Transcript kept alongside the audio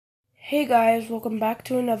Hey guys, welcome back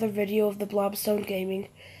to another video of the Blobstone Gaming,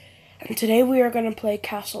 and today we are going to play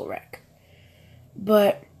Castle Wreck.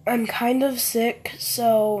 But I'm kind of sick,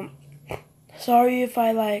 so sorry if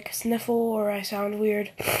I sniffle or I sound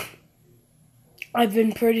weird. I've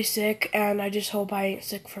been pretty sick, and I just hope I ain't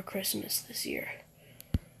sick for Christmas this year.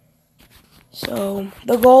 So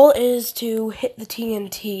the goal is to hit the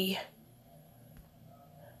TNT.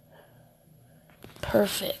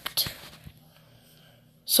 Perfect.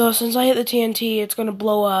 So since I hit the TNT, it's going to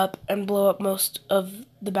blow up and blow up most of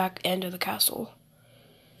the back end of the castle.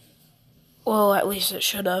 Well, at least it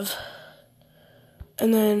should have.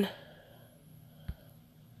 And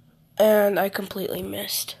I completely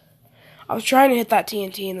missed. I was trying to hit that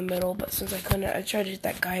TNT in the middle, but since I couldn't, I tried to hit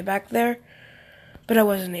that guy back there, but I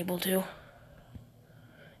wasn't able to.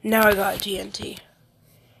 Now I got a TNT.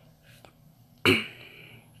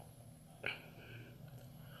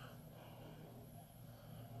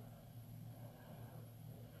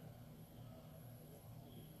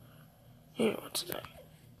 What's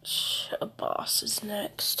next? A boss is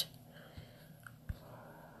next.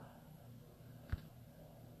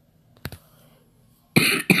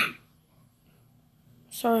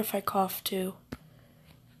 Sorry if I cough too.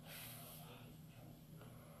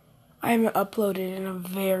 I haven't uploaded in a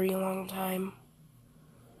very long time.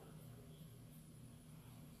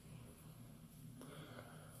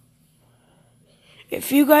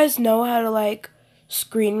 If you guys know how to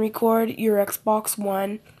screen record your Xbox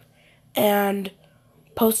One and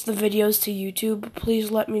post the videos to YouTube,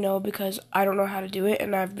 please let me know, because I don't know how to do it,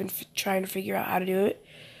 and I've been trying to figure out how to do it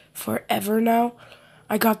forever now.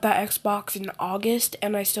 I got that Xbox in August,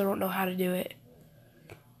 and I still don't know how to do it.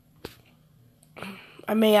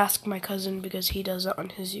 I may ask my cousin, because he does it on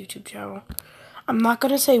his YouTube channel. I'm not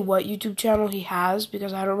going to say what YouTube channel he has,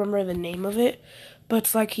 because I don't remember the name of it, but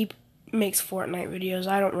it's like he makes Fortnite videos.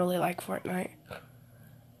 I don't really like Fortnite.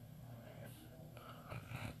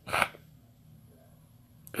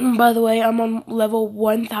 By the way, I'm on level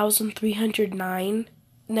 1,309.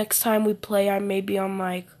 Next time we play, I may be on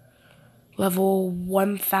level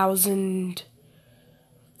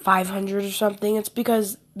 1,500 or something. It's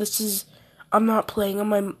because I'm not playing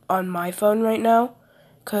on my phone right now,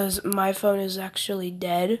 because my phone is actually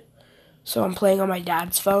dead. So I'm playing on my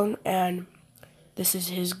dad's phone, and this is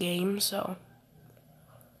his game, so.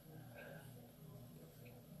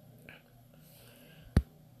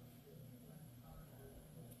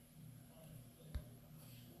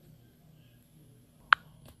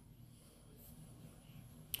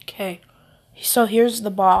 Okay, so here's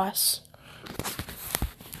the boss.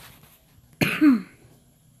 Boop,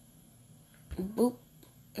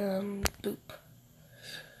 boop.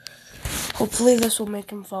 Hopefully this will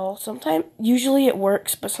make him fall. Usually it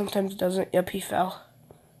works, but sometimes it doesn't. Yep, he fell.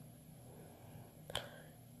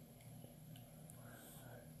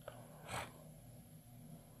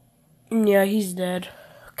 Yeah, he's dead.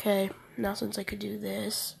 Okay, now since I could do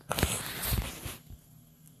this.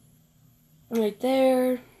 Right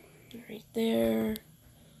there,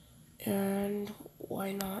 and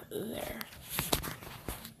why not there?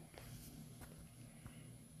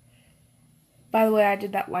 By the way, I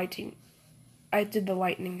did the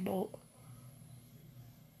lightning bolt.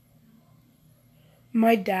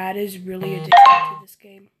 My dad is really addicted to this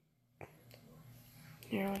game.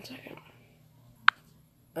 Here, 1 second.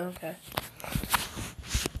 Okay.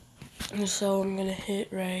 So I'm gonna hit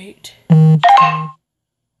right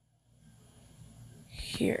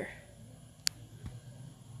here.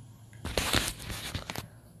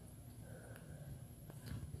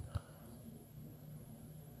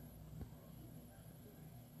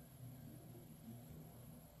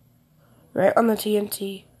 Right on the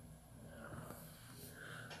TNT.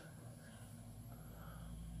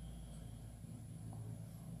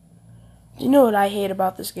 You know what I hate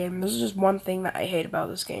about this game? This is just one thing that I hate about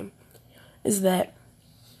this game. Is that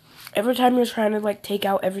every time you're trying to take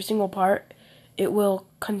out every single part, it will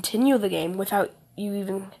continue the game without you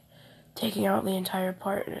even taking out the entire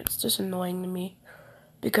part, and it's just annoying to me,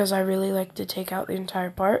 because I really like to take out the entire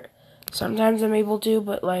part. Sometimes I'm able to,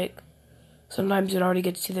 but sometimes it already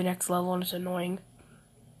gets to the next level and it's annoying.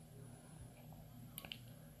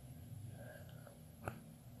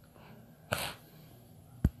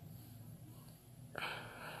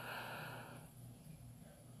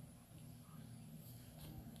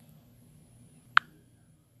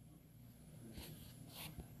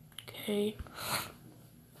 Okay.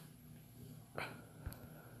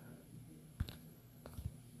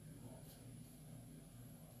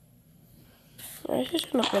 I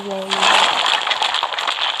just gonna play one.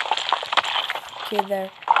 Okay,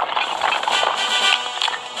 there.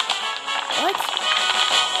 What?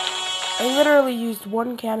 I literally used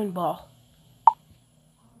one cannonball.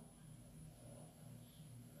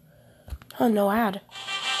 Oh, no ad.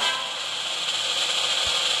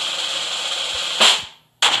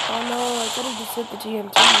 Oh no, I could have just hit the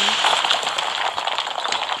TNT.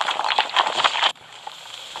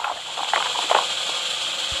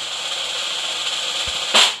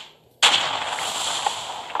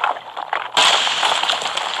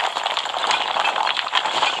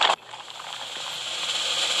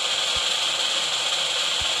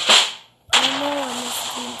 Oh no, I missed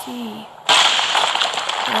the TNT.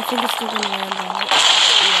 I think it's still gonna land on it.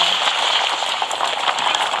 Yeah.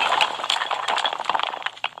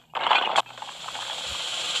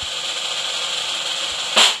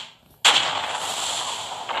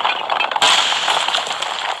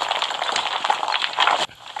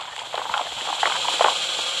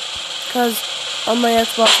 Because on my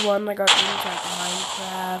Xbox One, I got games like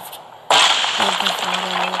Minecraft, Grand Theft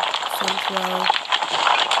Auto, Centro.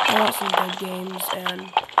 I got some good games, and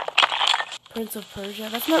Prince of Persia.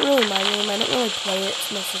 That's not really my game. I don't really play it.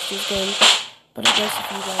 It's my sister's game. But I guess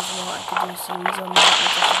if you guys want, I could do a series on that.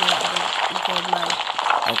 I have to record my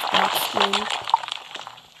Xbox screen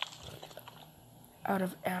out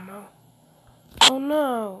of ammo. Oh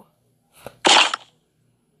no!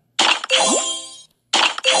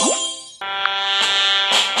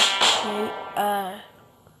 Okay,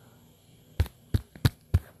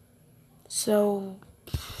 so,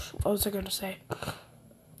 what was I gonna say?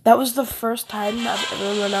 That was the first time I've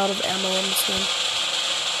ever run out of ammo in this game.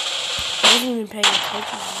 I wasn't even paying attention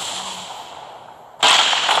to the ammo.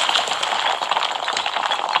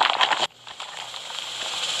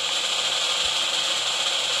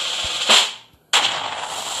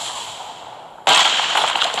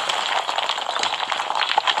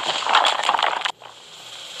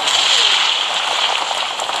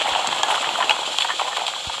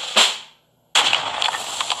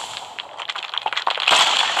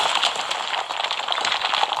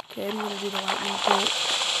 Okay, I'm gonna do the lightning bolt.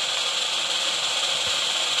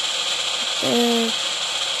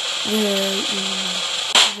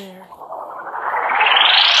 There.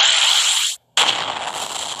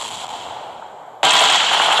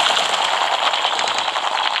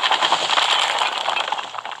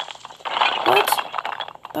 What?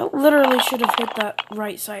 That literally should have hit that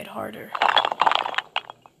right side harder.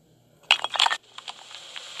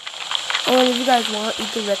 Oh, and if you guys want, you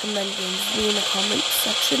can recommend games to me in the comment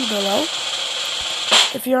section below.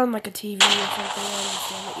 If you're on like a TV or something, I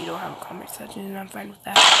understand that you don't have a comment section, and I'm fine with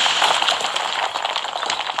that.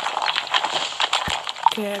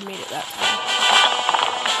 Okay, I made it that time.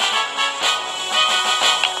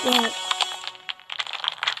 Well,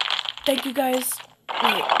 thank you guys.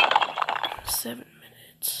 Wait, 7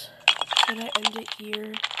 minutes. Should I end it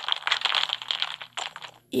here?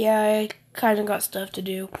 Yeah, I kind of got stuff to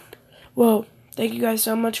do. Well, thank you guys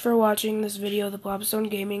so much for watching this video of the Blobstone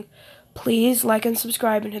Gaming. Please like and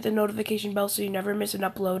subscribe and hit the notification bell so you never miss an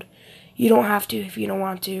upload. You don't have to if you don't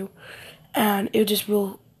want to. And it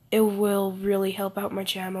will really help out my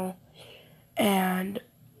channel. And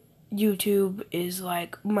YouTube is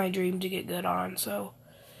like my dream to get good on. So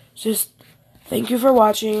just thank you for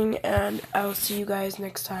watching, and I'll see you guys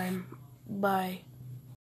next time. Bye.